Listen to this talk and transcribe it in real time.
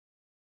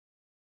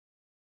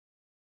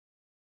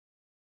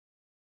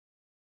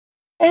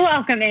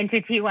Welcome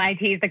into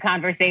TYT's The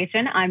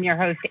Conversation. I'm your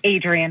host,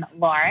 Adrienne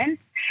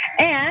Lawrence,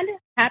 and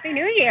Happy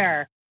New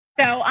Year.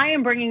 So I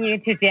am bringing you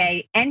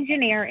today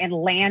engineer and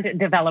land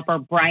developer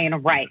Brian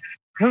Wright,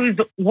 who's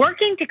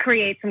working to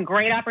create some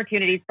great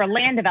opportunities for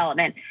land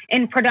development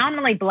in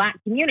predominantly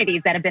Black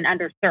communities that have been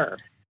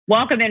underserved.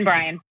 Welcome in,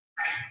 Brian.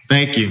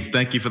 Thank you.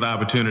 Thank you for the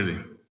opportunity.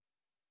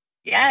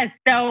 Yes.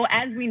 So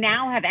as we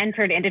now have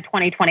entered into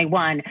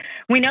 2021,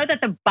 we know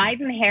that the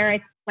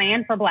Biden-Harris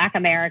plan for Black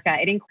America,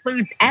 it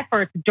includes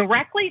efforts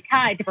directly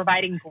tied to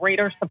providing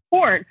greater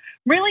support,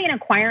 really in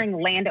acquiring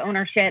land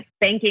ownership,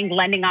 banking,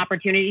 lending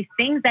opportunities,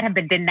 things that have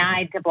been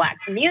denied to Black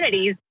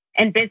communities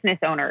and business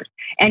owners.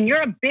 And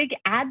you're a big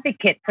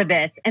advocate for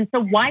this. And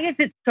so why is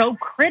it so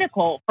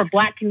critical for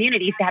Black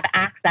communities to have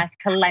access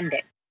to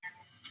lending?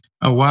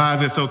 Why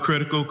is it so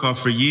critical?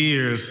 Because for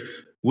years,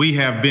 we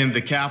have been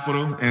the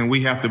capital, and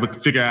we have to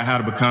figure out how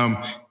to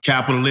become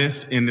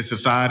capitalist in this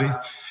society.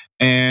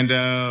 And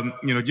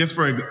just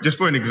for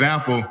an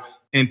example,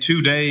 in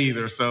 2 days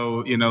or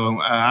so,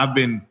 I've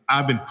been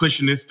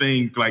pushing this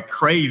thing like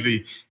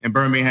crazy in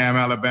Birmingham,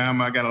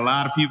 Alabama. I got a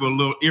lot of people a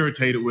little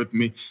irritated with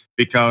me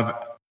because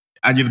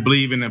I just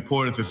believe in the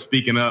importance of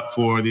speaking up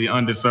for the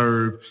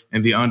underserved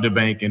and the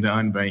underbanked and the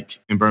unbanked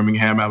in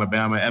Birmingham,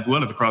 Alabama, as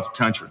well as across the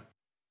country.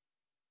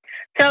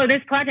 So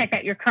this project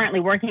that you're currently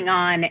working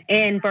on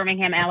in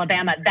Birmingham,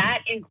 Alabama,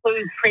 that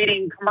includes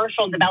creating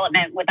commercial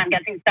development with, I'm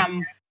guessing,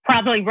 some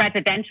probably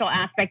residential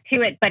aspect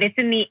to it, but it's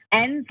in the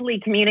Ensley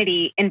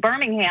community in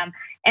Birmingham.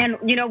 And,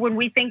 when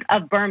we think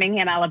of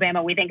Birmingham,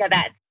 Alabama, we think of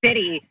that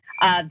city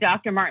of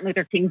Dr. Martin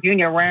Luther King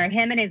Jr., where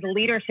him and his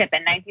leadership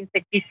in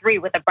 1963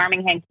 with the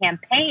Birmingham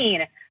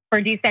campaign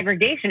for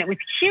desegregation, it was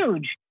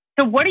huge.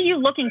 So what are you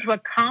looking to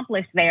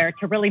accomplish there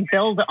to really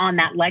build on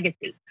that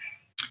legacy?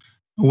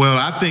 Well,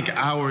 I think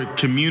our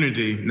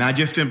community, not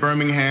just in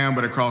Birmingham,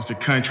 but across the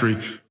country,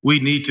 we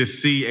need to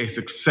see a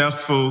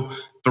successful,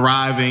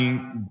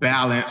 thriving,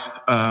 balanced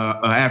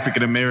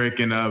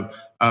African-American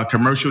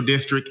commercial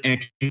district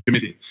and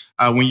community.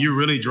 When you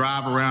really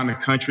drive around the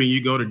country and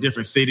you go to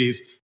different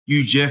cities,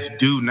 you just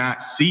do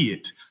not see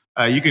it.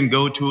 You can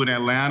go to an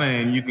Atlanta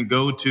and you can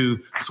go to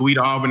Sweet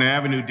Auburn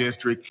Avenue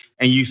district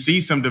and you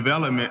see some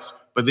developments,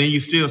 but then you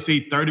still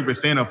see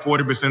 30% or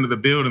 40% of the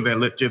buildings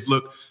that just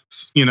look,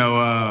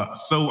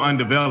 so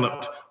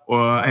undeveloped.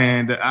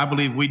 And I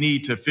believe we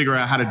need to figure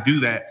out how to do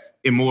that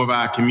in more of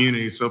our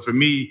communities. So for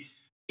me,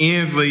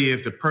 Ensley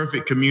is the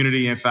perfect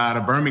community inside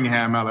of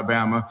Birmingham,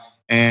 Alabama,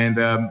 and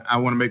I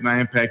want to make my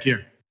impact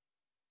here.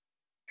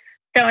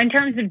 So in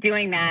terms of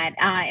doing that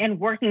and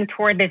working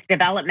toward this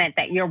development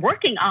that you're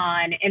working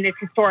on in this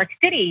historic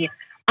city,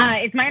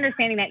 it's my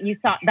understanding that you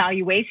sought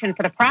valuation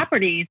for the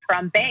properties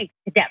from banks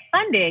to get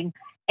funding,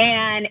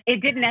 and it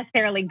didn't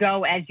necessarily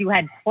go as you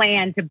had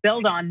planned to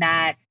build on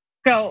that.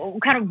 So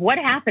kind of what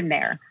happened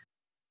there?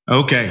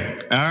 Okay.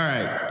 All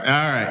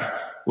right.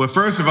 Well,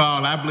 first of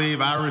all, I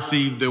believe I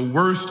received the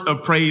worst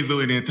appraisal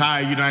in the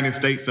entire United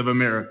States of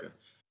America.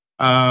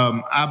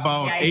 I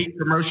bought 8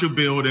 commercial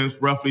buildings,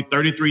 roughly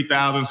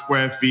 33,000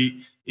 square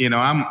feet.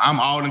 I'm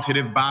all into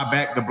this buy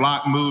back the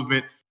block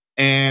movement.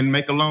 And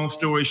make a long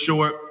story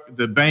short,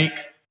 the bank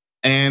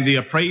and the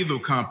appraisal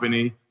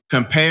company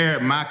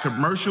compared my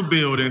commercial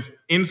buildings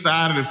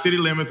inside of the city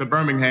limits of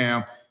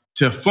Birmingham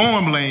to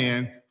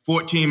farmland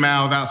 14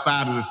 miles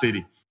outside of the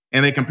city.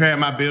 And they compared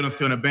my buildings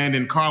to an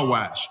abandoned car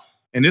wash.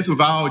 And this was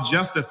all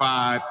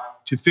justified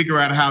to figure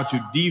out how to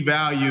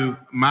devalue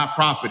my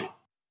property.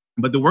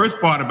 But the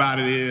worst part about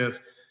it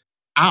is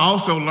I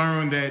also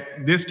learned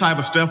that this type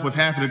of stuff was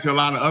happening to a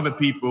lot of other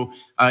people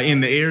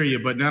in the area,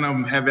 but none of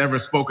them have ever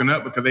spoken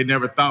up because they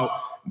never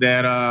thought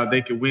that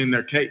they could win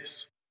their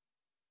case.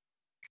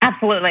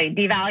 Absolutely.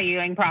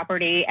 Devaluing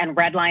property and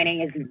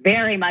redlining is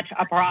very much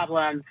a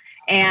problem.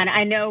 And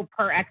I know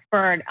per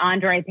expert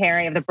Andre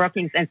Perry of the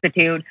Brookings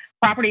Institute,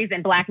 properties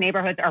in Black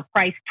neighborhoods are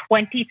priced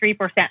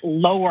 23%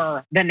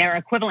 lower than their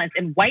equivalents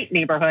in white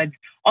neighborhoods.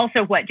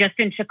 Also, just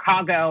in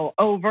Chicago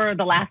over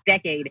the last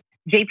decade,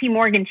 JP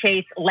Morgan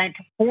Chase lent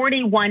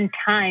 41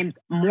 times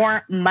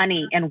more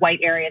money in white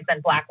areas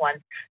than Black ones.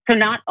 So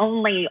not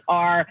only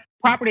are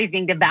properties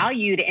being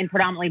devalued in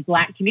predominantly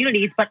Black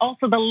communities, but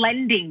also the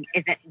lending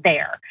isn't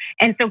there.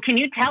 And so can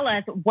you tell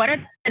us what are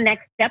the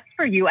next steps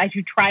for you as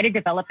you try to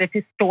develop this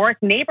historic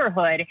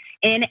neighborhood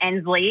in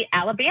Ensley,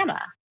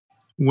 Alabama?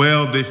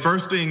 Well, the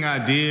first thing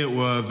I did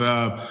was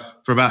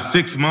for about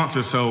 6 months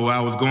or so, I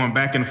was going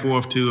back and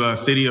forth to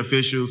city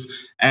officials,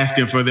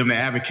 asking for them to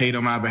advocate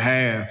on my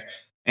behalf.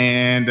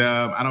 And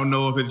I don't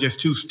know if it's just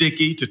too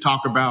sticky to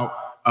talk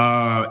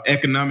about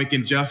economic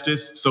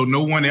injustice, so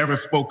no one ever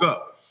spoke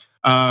up.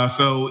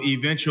 So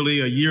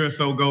eventually, a year or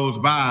so goes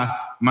by,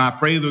 my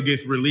appraisal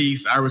gets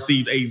released. I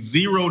received a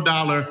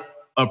 $0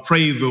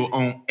 appraisal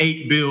on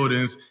 8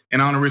 buildings, and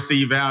I want to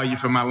receive value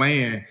for my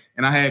land.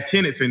 And I had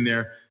tenants in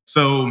there.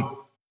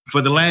 So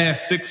for the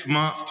last 6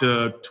 months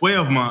to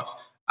 12 months,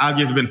 I've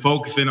just been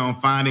focusing on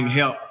finding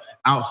help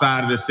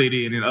outside of the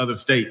city and in other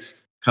states.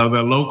 Because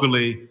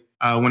locally,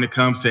 when it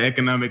comes to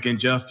economic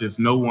injustice,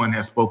 no one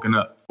has spoken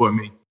up for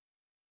me.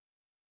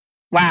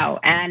 Wow.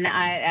 And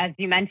as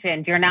you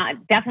mentioned, you're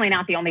definitely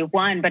not the only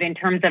one, but in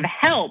terms of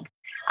help,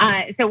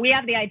 so we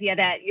have the idea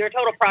that your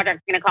total project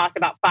is going to cost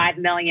about $5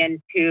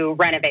 million to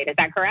renovate. Is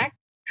that correct?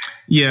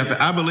 Yes,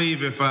 I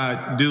believe if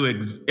I do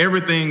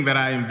everything that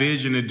I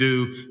envision to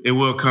do, it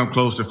will come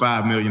close to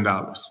 $5 million.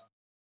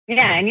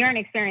 Yeah, and you're an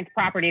experienced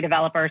property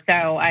developer,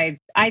 so I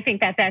think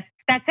that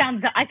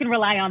sounds, I can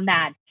rely on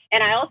that.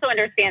 And I also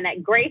understand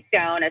that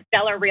Greystone, a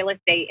stellar real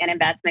estate and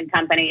investment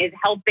company, is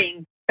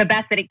helping the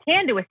best that it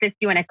can to assist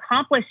you in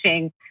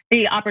accomplishing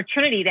the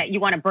opportunity that you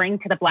want to bring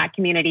to the Black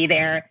community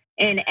there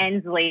in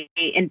Ensley,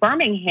 in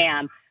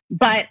Birmingham.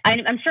 But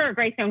I'm sure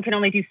Greystone can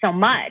only do so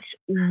much.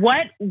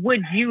 What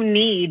would you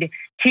need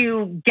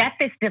to get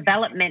this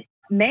development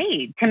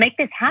made, to make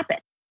this happen?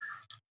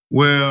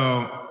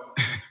 Well,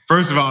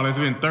 first of all, it's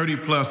been 30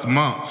 plus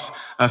months.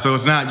 So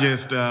it's not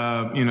just,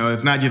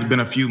 it's not just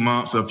been a few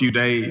months or a few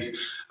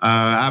days.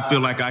 I feel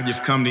like I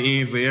just come to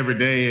Ensley every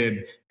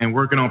day and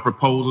working on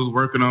proposals,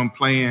 working on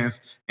plans,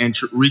 and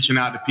reaching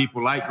out to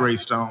people like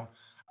Greystone.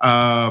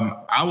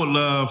 I would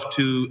love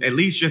to at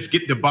least just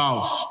get the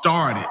ball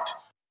started,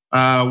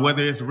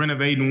 whether it's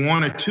renovating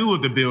one or two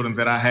of the buildings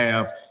that I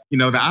have. You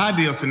know, the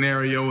ideal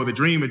scenario or the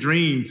dream of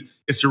dreams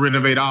is to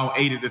renovate all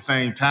 8 at the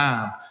same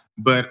time.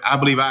 But I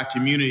believe our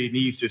community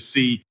needs to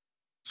see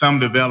some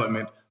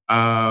development,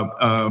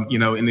 in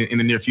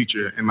the near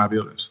future in my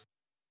buildings.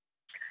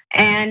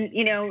 And,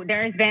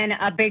 there's been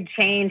a big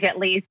change, at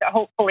least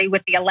hopefully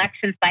with the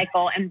election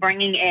cycle and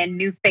bringing in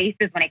new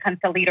faces when it comes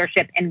to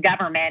leadership in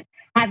government.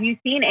 Have you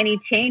seen any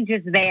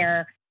changes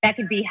there that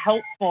could be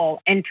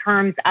helpful in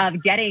terms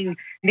of getting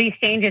these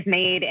changes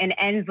made in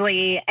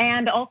Ensley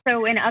and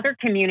also in other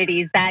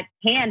communities that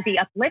can be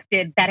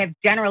uplifted, that have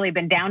generally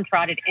been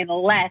downtrodden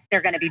unless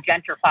they're going to be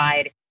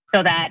gentrified,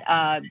 so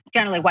that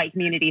generally white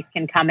communities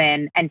can come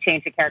in and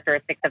change the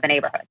characteristics of the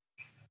neighborhood?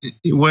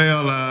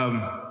 Well,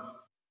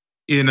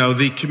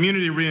 the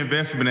Community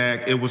Reinvestment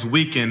Act, it was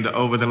weakened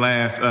over the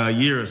last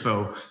year or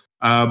so.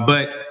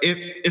 But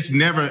it's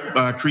never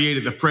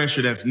created the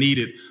pressure that's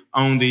needed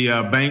on the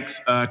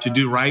banks to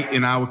do right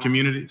in our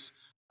communities.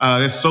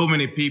 There's so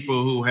many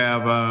people who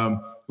have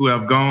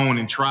gone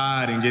and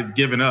tried and just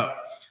given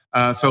up.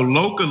 So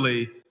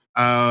locally,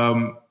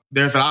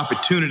 there's an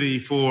opportunity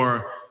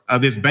for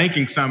this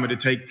banking summit to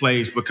take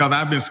place, because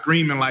I've been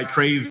screaming like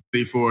crazy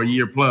for a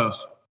year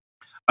plus.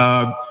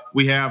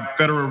 We have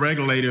federal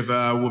regulators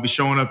will be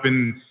showing up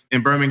in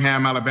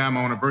Birmingham, Alabama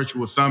on a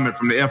virtual summit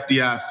from the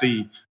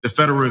FDIC, the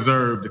Federal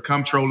Reserve, the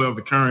comptroller of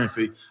the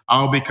currency,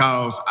 all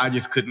because I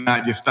just could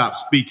not just stop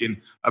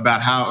speaking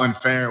about how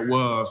unfair it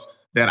was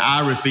that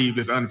I received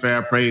this unfair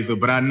appraisal.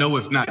 But I know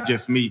it's not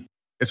just me.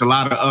 It's a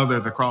lot of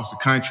others across the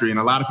country, and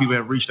a lot of people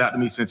have reached out to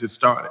me since it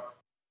started.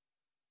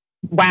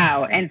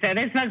 Wow. And so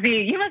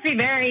you must be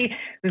very,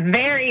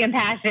 very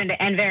impassioned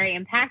and very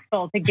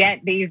impactful to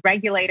get these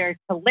regulators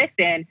to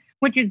listen,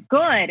 which is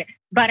good.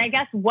 But I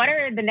guess, what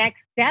are the next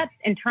steps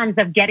in terms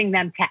of getting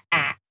them to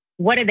act?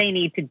 What do they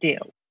need to do?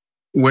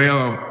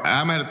 Well,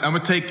 I'm gonna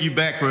take you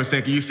back for a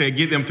second. You said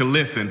get them to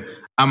listen.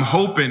 I'm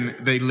hoping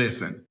they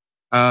listen.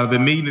 The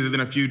meeting is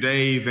in a few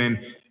days, and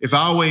it's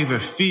always a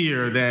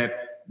fear that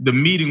the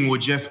meeting will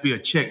just be a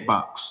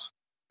checkbox.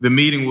 The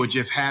meeting will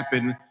just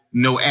happen.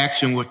 No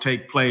action will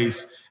take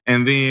place.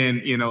 And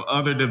then,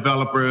 other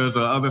developers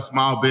or other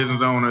small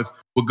business owners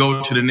will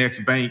go to the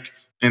next bank,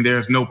 and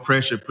there's no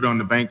pressure put on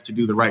the banks to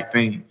do the right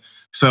thing.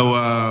 So,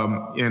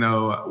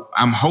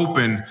 I'm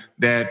hoping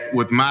that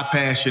with my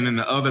passion and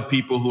the other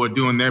people who are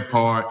doing their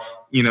part,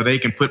 they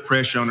can put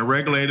pressure on the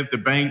regulators, the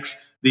banks,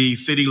 the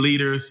city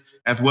leaders,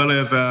 as well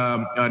as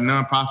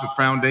nonprofit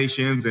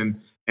foundations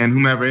and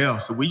whomever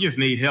else. So we just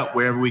need help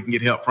wherever we can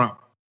get help from.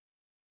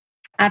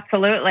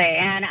 Absolutely.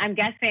 And I'm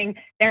guessing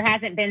there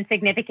hasn't been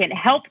significant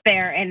help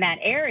there in that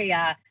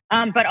area,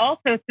 but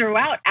also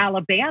throughout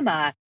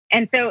Alabama.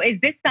 And so is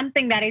this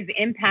something that is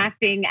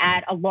impacting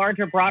at a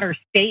larger, broader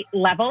state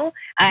level?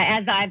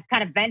 As I've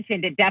kind of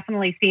mentioned, it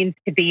definitely seems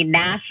to be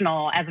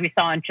national, as we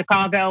saw in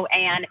Chicago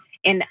and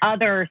in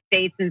other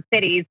states and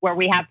cities where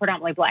we have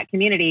predominantly Black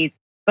communities.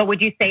 But would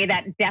you say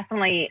that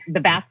definitely the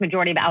vast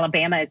majority of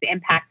Alabama is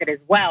impacted as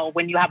well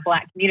when you have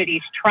Black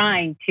communities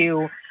trying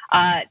to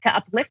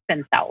uplift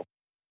themselves?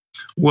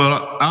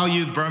 Well, I'll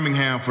use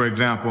Birmingham, for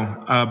example.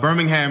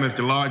 Birmingham is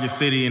the largest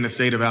city in the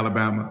state of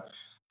Alabama.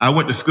 I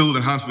went to school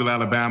in Huntsville,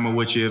 Alabama,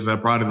 which is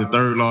probably the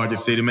third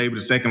largest city, maybe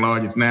the second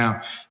largest now.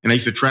 And I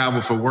used to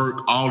travel for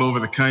work all over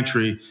the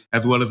country,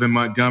 as well as in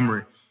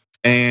Montgomery.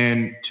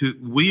 And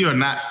we are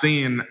not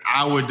seeing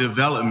our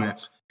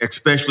developments,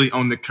 especially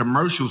on the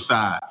commercial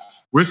side.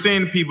 We're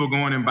seeing people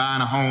going and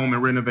buying a home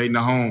and renovating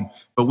a home,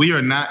 but we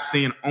are not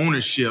seeing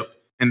ownership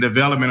and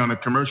development on the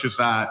commercial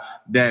side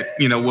that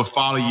will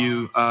follow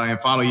you and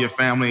follow your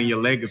family and your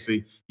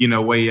legacy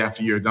way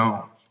after you're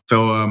gone.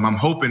 So I'm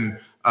hoping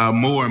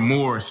more and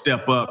more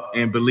step up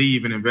and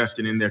believe in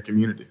investing in their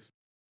communities.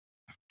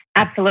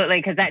 Absolutely,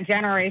 because that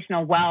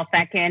generational wealth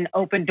that can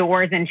open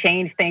doors and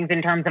change things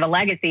in terms of a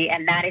legacy,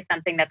 and that is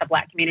something that the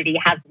Black community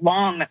has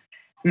long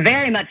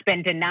very much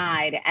been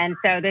denied. And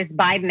so this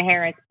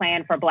Biden-Harris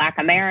plan for Black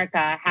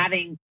America,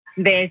 having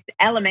this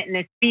element and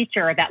this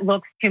feature that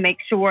looks to make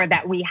sure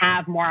that we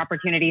have more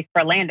opportunities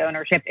for land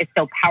ownership is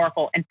so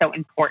powerful and so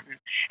important.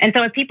 And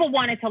so if people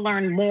wanted to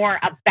learn more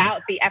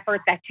about the effort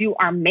that you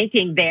are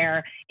making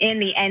there in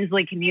the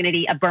Ensley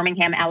community of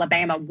Birmingham,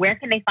 Alabama, where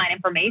can they find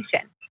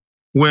information?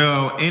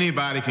 Well,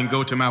 anybody can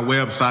go to my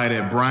website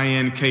at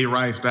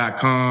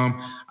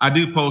briankrice.com. I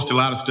do post a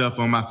lot of stuff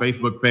on my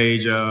Facebook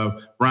page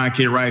of Brian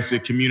K. Rice, the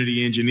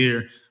community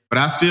engineer. But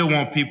I still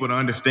want people to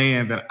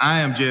understand that I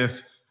am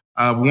just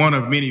one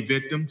of many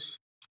victims,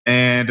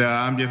 and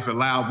I'm just a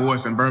loud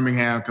voice in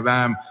Birmingham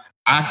because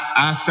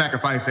I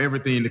sacrifice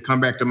everything to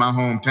come back to my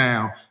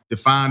hometown to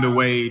find a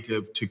way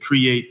to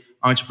create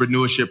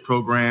entrepreneurship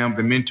programs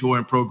and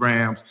mentoring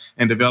programs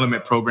and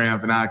development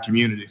programs in our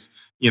communities.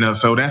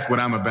 So that's what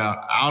I'm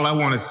about. All I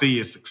want to see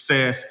is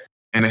success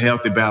and a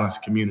healthy,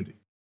 balanced community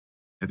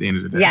at the end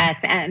of the day. Yes,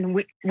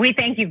 and we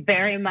thank you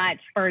very much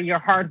for your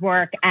hard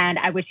work, and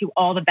I wish you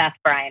all the best,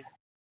 Brian.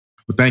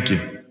 Well, thank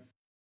you.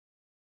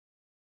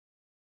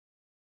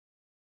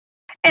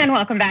 And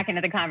welcome back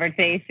into the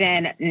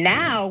conversation.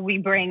 Now we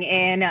bring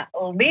in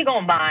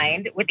Legal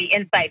Mind with the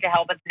insight to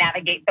help us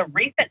navigate the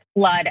recent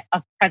flood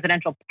of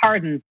presidential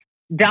pardons.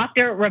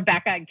 Dr.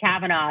 Rebecca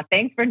Kavanagh,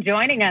 thanks for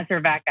joining us,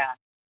 Rebecca.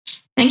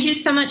 Thank you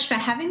so much for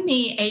having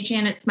me,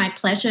 Adrienne. It's my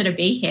pleasure to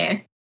be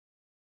here.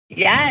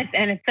 Yes,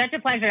 and it's such a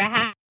pleasure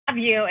to have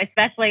you,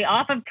 especially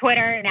off of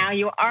Twitter. Now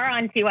you are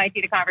on TYT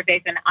The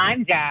Conversation.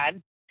 I'm Jazz.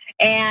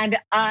 And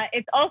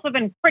it's also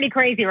been pretty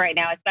crazy right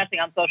now, especially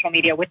on social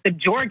media with the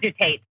Georgia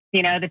tapes.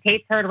 The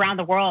tapes heard around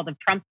the world of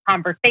Trump's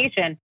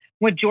conversation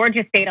with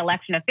Georgia state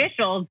election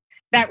officials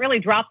that really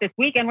dropped this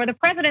weekend, where the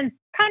president's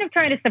kind of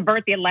trying to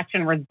subvert the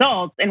election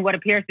results in what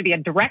appears to be a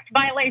direct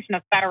violation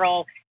of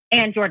federal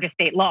and Georgia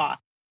state law.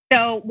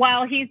 So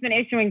while he's been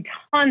issuing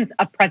tons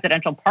of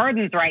presidential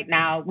pardons right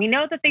now, we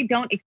know that they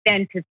don't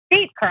extend to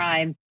state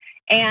crimes.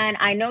 And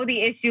I know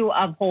the issue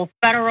of whole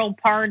federal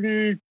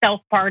pardons,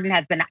 self-pardon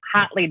has been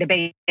hotly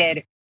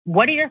debated.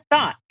 What are your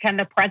thoughts? Can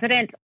the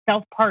president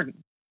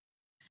self-pardon?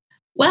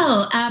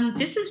 Well,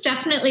 this is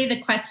definitely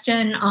the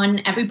question on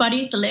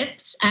everybody's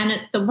lips, and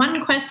it's the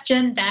one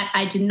question that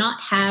I do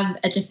not have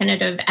a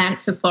definitive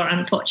answer for,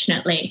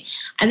 unfortunately.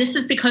 And this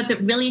is because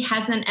it really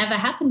hasn't ever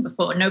happened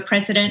before. No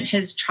president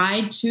has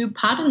tried to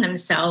pardon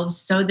themselves,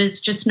 so there's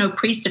just no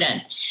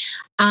precedent.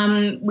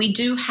 We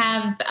do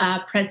have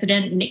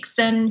President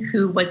Nixon,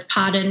 who was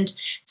pardoned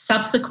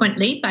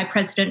subsequently by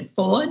President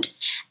Ford.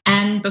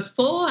 And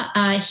before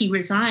he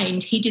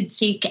resigned, he did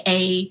seek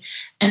an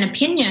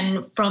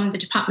opinion from the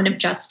Department of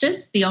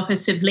Justice, the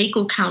Office of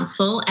Legal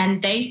Counsel,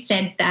 and they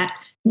said that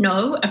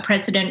no, a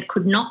president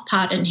could not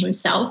pardon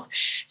himself.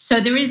 So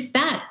there is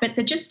that, but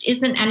there just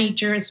isn't any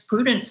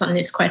jurisprudence on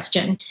this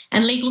question.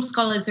 And legal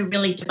scholars are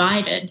really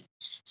divided.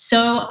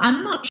 So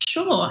I'm not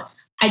sure.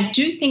 I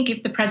do think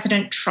if the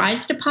president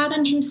tries to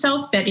pardon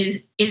himself, that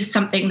is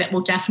something that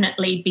will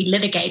definitely be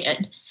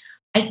litigated.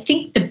 I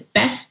think the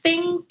best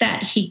thing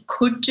that he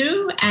could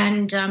do,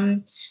 and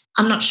I'm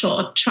not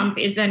sure, Trump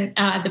isn't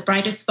the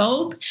brightest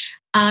bulb,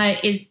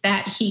 is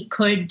that he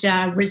could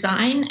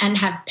resign and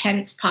have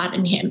Pence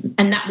pardon him.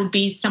 And that would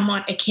be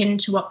somewhat akin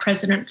to what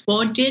President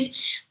Ford did.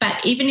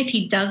 But even if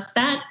he does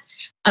that,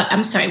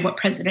 what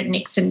President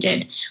Nixon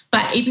did.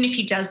 But even if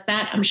he does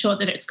that, I'm sure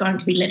that it's going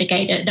to be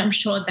litigated. I'm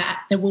sure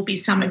that there will be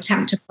some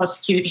attempt to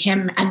prosecute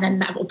him, and then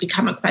that will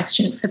become a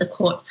question for the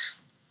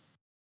courts.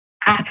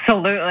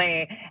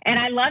 Absolutely. And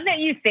I love that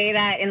you say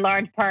that in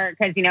large part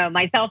because,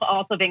 myself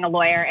also being a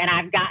lawyer, and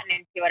I've gotten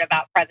into it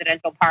about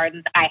presidential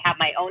pardons. I have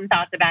my own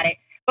thoughts about it.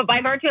 But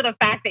by virtue of the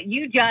fact that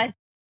you just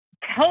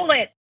told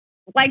it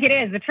like it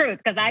is the truth,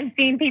 because I've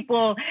seen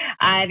people,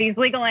 these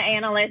legal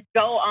analysts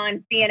go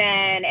on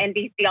CNN,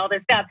 NBC, all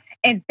this stuff,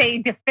 and say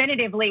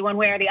definitively one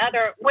way or the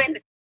other, when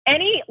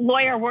any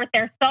lawyer worth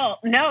their salt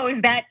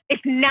knows that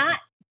it's not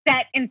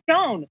set in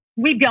stone.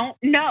 We don't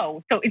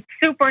know. So it's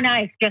super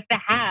nice just to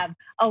have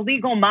a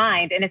legal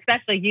mind, and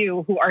especially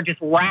you who are just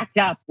wrapped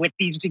up with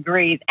these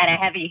degrees and a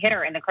heavy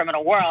hitter in the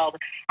criminal world,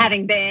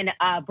 having been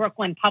a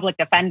Brooklyn public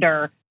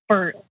defender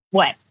for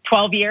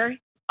 12 years?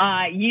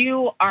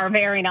 You are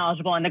very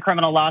knowledgeable in the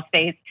criminal law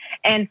space.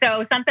 And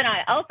so something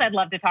else I'd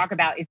love to talk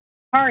about is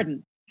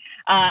pardons,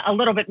 a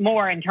little bit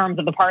more in terms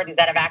of the pardons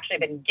that have actually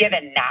been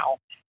given now.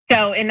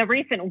 So in the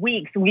recent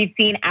weeks, we've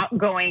seen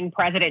outgoing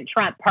President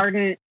Trump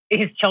pardon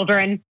his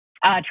children,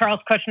 Charles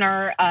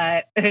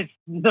Kushner, who's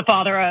the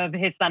father of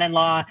his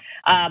son-in-law,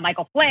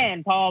 Michael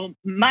Flynn, Paul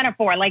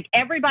Manafort, like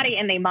everybody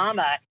and their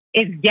mama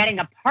is getting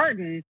a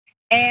pardon.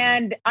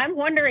 And I'm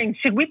wondering,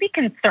 should we be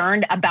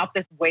concerned about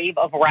this wave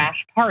of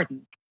rash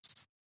pardons?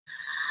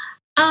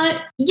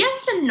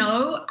 Yes and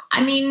no.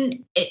 I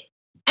mean,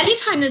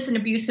 anytime there's an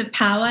abuse of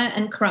power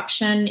and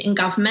corruption in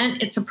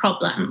government, it's a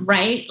problem,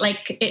 right?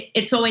 Like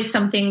it's always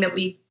something that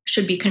we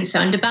should be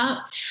concerned about.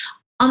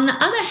 On the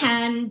other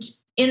hand,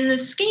 in the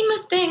scheme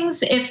of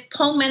things, if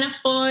Paul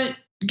Manafort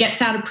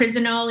gets out of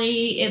prison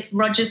early, if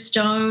Roger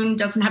Stone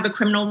doesn't have a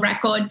criminal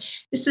record,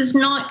 this is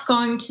not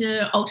going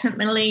to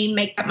ultimately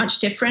make that much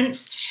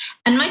difference.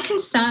 And my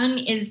concern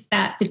is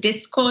that the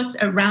discourse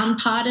around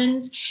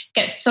pardons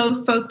gets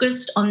so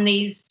focused on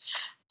these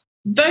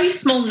very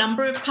small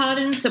number of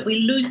pardons that we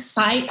lose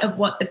sight of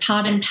what the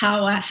pardon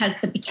power has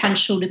the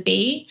potential to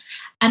be.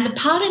 And the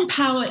pardon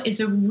power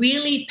is a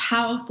really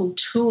powerful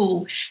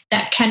tool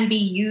that can be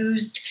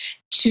used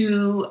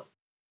to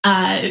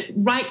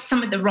right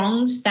some of the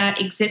wrongs that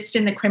exist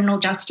in the criminal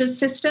justice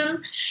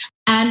system.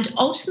 And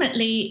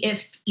ultimately,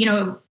 if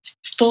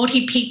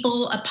 40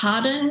 people are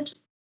pardoned,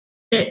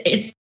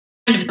 it's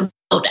kind of the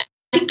world.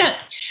 I think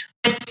that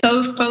we're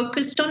so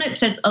focused on it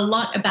says a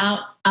lot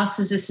about us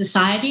as a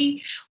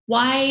society.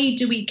 Why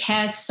do we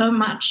care so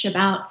much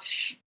about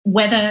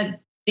whether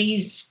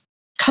these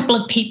couple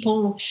of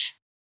people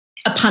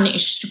are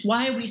punished?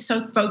 Why are we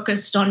so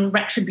focused on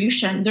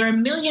retribution? There are a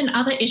million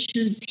other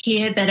issues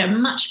here that are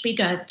much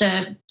bigger.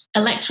 The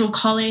Electoral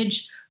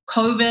College,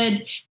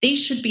 COVID, these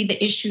should be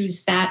the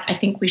issues that I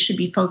think we should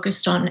be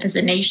focused on as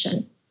a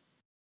nation.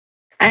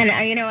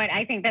 And you know what?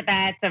 I think that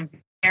that's a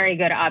very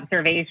good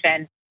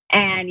observation.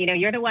 And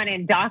you're the one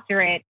in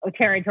doctorate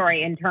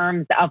territory in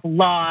terms of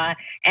law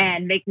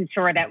and making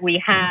sure that we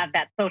have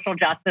that social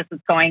justice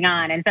that's going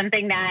on. And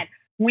something that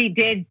we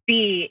did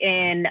see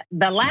in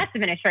the last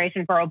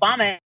administration for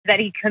Obama that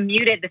he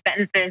commuted the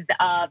sentences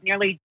of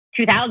nearly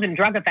 2,000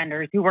 drug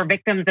offenders who were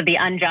victims of the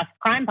unjust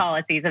crime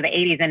policies of the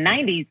 80s and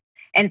 90s.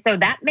 And so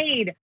that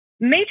made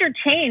major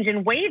change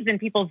and waves in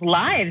people's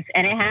lives.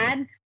 And it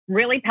had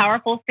really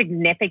powerful,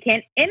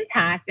 significant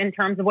impact in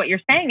terms of what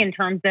you're saying, in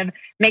terms of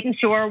making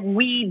sure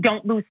we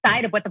don't lose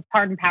sight of what the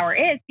pardon power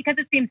is, because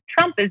it seems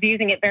Trump is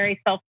using it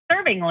very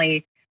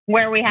self-servingly,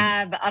 where we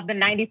have, of the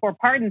 94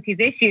 pardons he's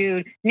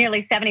issued,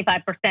 nearly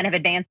 75% have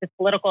advanced his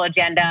political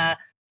agenda,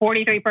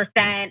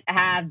 43%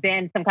 have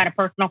been some kind of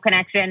personal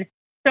connection.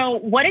 So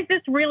what does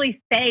this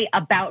really say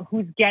about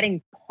who's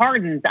getting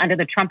pardons under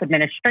the Trump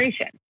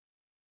administration?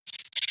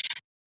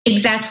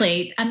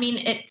 Exactly. I mean,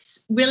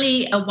 it's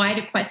really a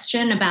wider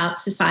question about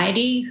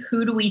society.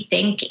 Who do we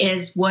think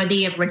is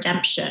worthy of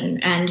redemption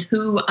and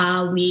who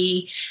are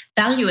we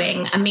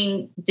valuing? I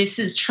mean, this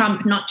is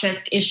Trump not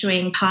just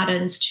issuing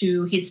pardons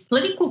to his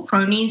political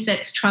cronies,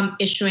 it's Trump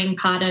issuing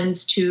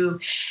pardons to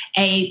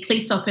a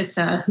police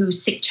officer who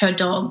sicked her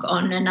dog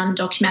on an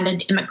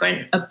undocumented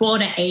immigrant, a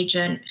border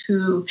agent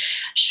who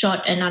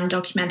shot an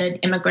undocumented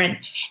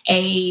immigrant,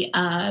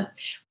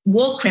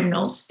 war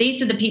criminals.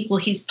 These are the people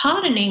he's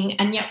pardoning,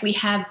 and yet we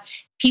have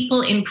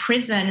people in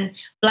prison,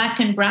 Black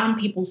and brown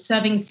people,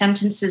 serving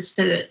sentences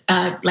for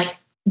like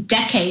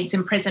decades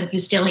in prison for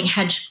stealing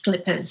hedge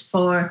clippers,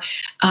 for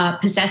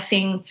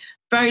possessing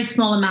very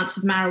small amounts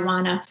of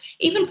marijuana,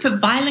 even for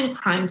violent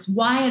crimes.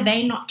 Why are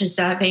they not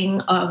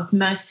deserving of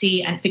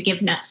mercy and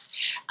forgiveness?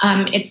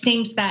 It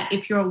seems that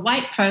if you're a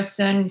white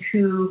person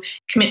who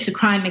commits a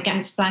crime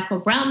against Black or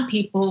brown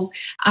people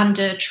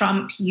under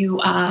Trump, you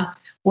are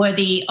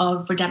worthy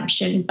of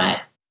redemption,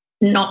 but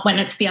not when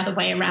it's the other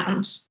way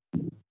around.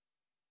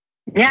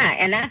 Yeah,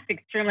 and that's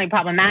extremely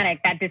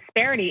problematic. That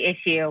disparity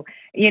issue,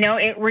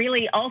 it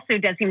really also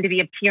does seem to be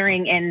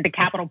appearing in the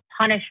capital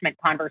punishment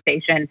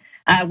conversation,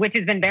 which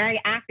has been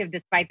very active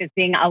despite this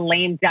being a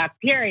lame duck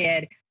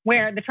period,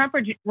 where the Trump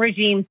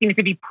regime seems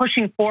to be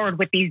pushing forward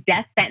with these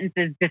death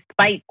sentences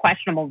despite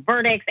questionable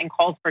verdicts and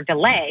calls for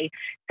delay.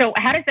 So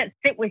how does that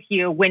sit with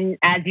you when,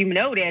 as you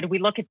noted, we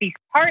look at these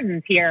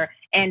pardons here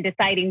and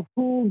deciding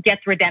who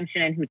gets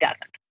redemption and who doesn't?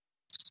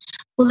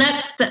 Well,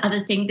 that's the other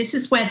thing. This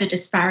is where the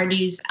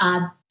disparities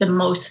are the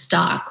most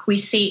stark. We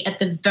see at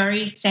the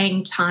very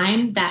same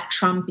time that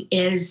Trump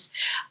is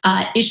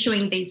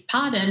issuing these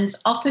pardons,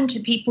 often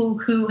to people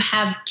who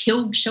have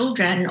killed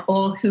children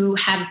or who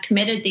have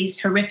committed these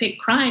horrific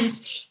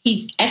crimes,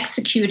 he's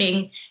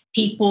executing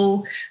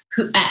people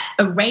who at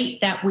a rate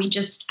that we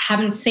just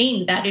haven't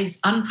seen, that is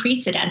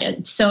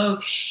unprecedented. So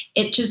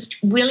it just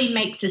really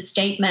makes a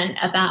statement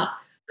about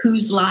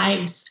whose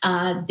lives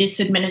this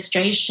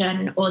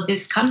administration or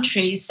this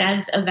country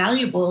says are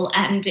valuable.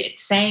 And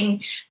it's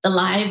saying the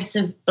lives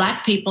of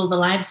Black people, the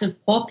lives of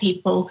poor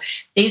people,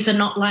 these are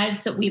not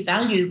lives that we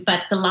value,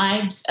 but the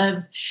lives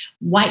of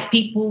white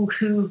people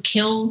who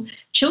kill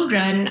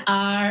children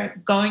are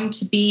going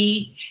to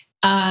be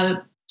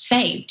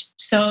saved.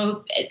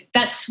 So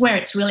that's where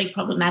it's really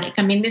problematic.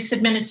 I mean, this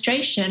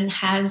administration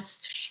has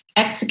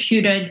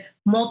executed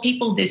more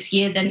people this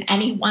year than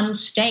any one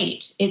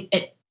state.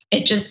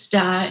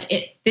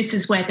 This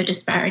is where the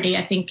disparity,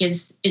 I think,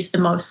 is the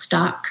most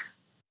stark.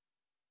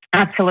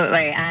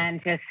 Absolutely,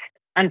 and just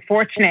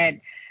unfortunate.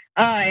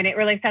 And it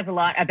really says a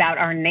lot about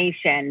our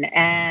nation,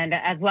 and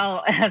as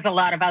well as a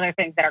lot of other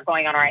things that are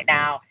going on right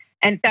now.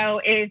 And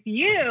so if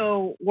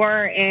you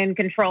were in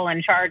control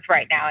and charge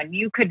right now, and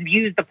you could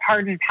use the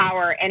pardon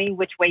power any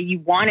which way you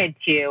wanted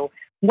to,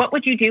 what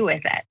would you do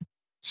with it?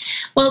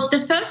 Well, the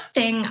first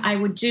thing I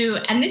would do,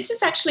 and this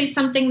is actually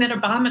something that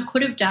Obama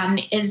could have done,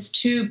 is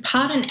to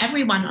pardon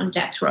everyone on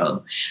death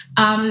row.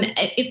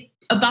 If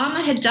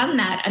Obama had done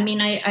that, I mean,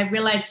 I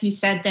realize you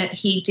said that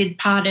he did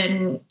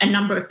pardon a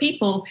number of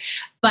people,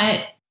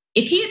 but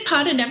if he had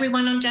pardoned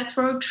everyone on death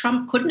row,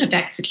 Trump couldn't have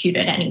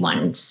executed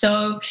anyone.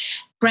 So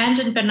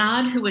Brandon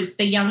Bernard, who was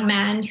the young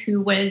man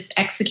who was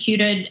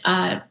executed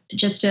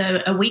just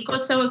a week or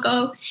so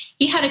ago,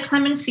 he had a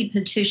clemency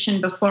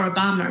petition before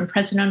Obama, and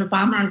President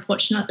Obama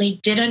unfortunately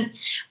didn't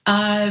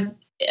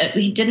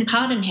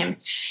pardon him.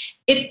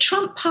 If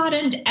Trump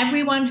pardoned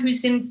everyone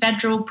who's in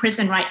federal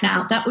prison right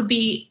now, that would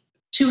be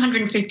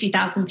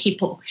 250,000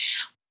 people.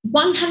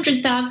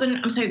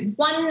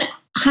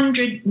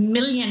 100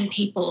 million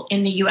people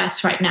in the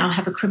US right now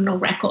have a criminal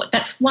record.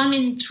 That's 1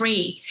 in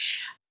 3.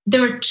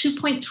 There are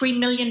 2.3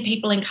 million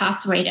people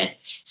incarcerated.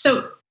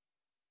 So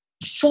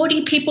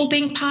 40 people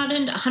being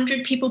pardoned,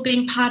 100 people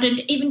being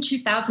pardoned, even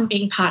 2,000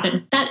 being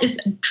pardoned, that is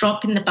a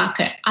drop in the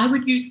bucket. I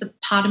would use the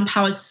pardon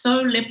powers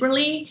so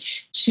liberally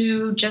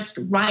to just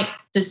right.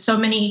 There's so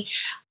many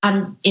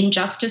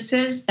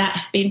injustices that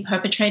have been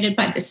perpetrated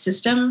by the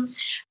system.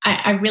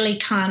 I really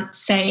can't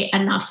say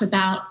enough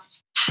about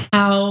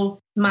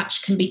how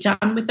much can be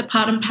done with the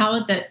pardon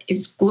power that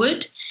is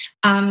good.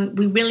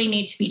 We really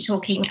need to be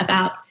talking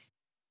about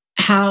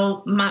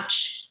how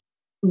much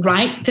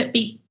right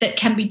that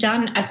can be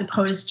done, as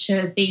opposed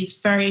to these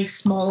very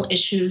small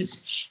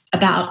issues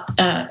about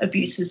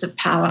abuses of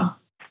power.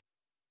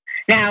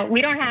 Now,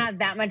 we don't have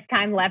that much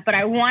time left, but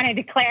I wanted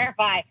to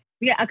clarify,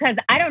 because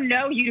I don't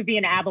know you to be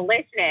an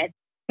abolitionist.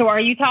 So are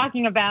you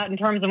talking about, in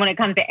terms of when it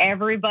comes to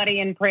everybody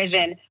in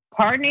prison,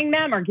 pardoning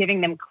them or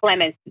giving them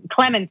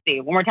clemency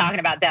when we're talking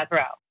about death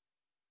row?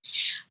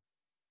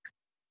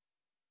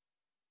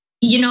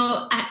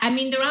 I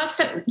mean, there are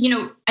some,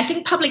 I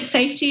think public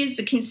safety is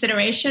a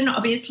consideration.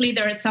 Obviously,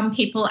 there are some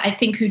people I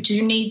think who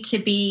do need to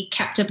be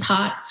kept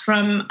apart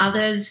from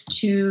others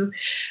to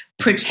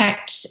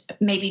protect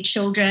maybe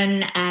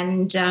children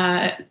and,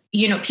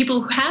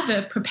 people who have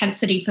a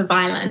propensity for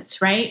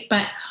violence, right?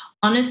 But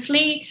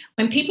honestly,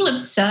 when people have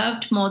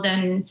served more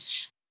than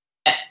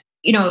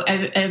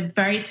a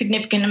very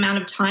significant amount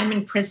of time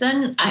in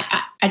prison,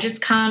 I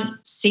just can't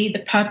see the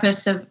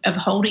purpose of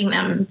holding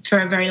them for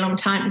a very long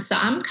time. So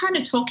I'm kind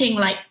of talking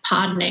like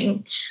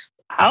pardoning.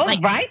 Oh,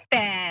 like, right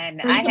then.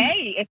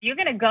 Hey, if you're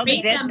going to go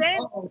the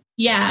distance.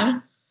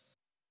 Yeah.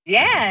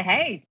 Yeah,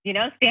 hey,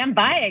 stand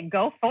by it,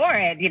 go for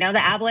it. The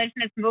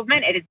abolitionist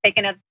movement, it is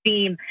picking up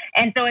steam.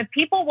 And so if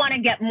people want to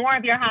get more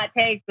of your hot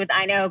takes with,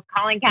 I know,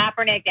 Colin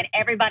Kaepernick and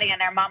everybody and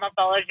their mama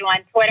follows you on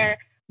Twitter,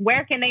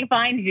 where can they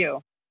find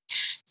you?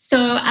 So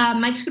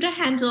my Twitter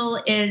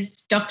handle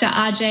is Dr.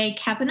 RJ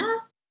Kavanagh,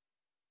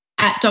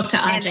 at Dr.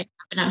 RJ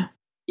Kavanagh.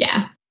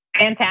 Yeah.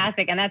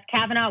 Fantastic. And that's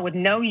Kavanagh with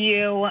no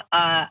U,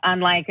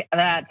 unlike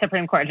that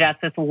Supreme Court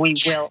justice we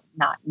will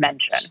not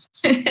mention.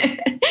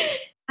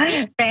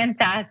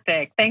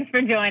 Fantastic. Thanks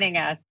for joining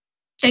us.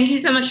 Thank you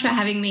so much for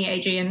having me,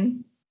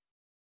 Adrienne.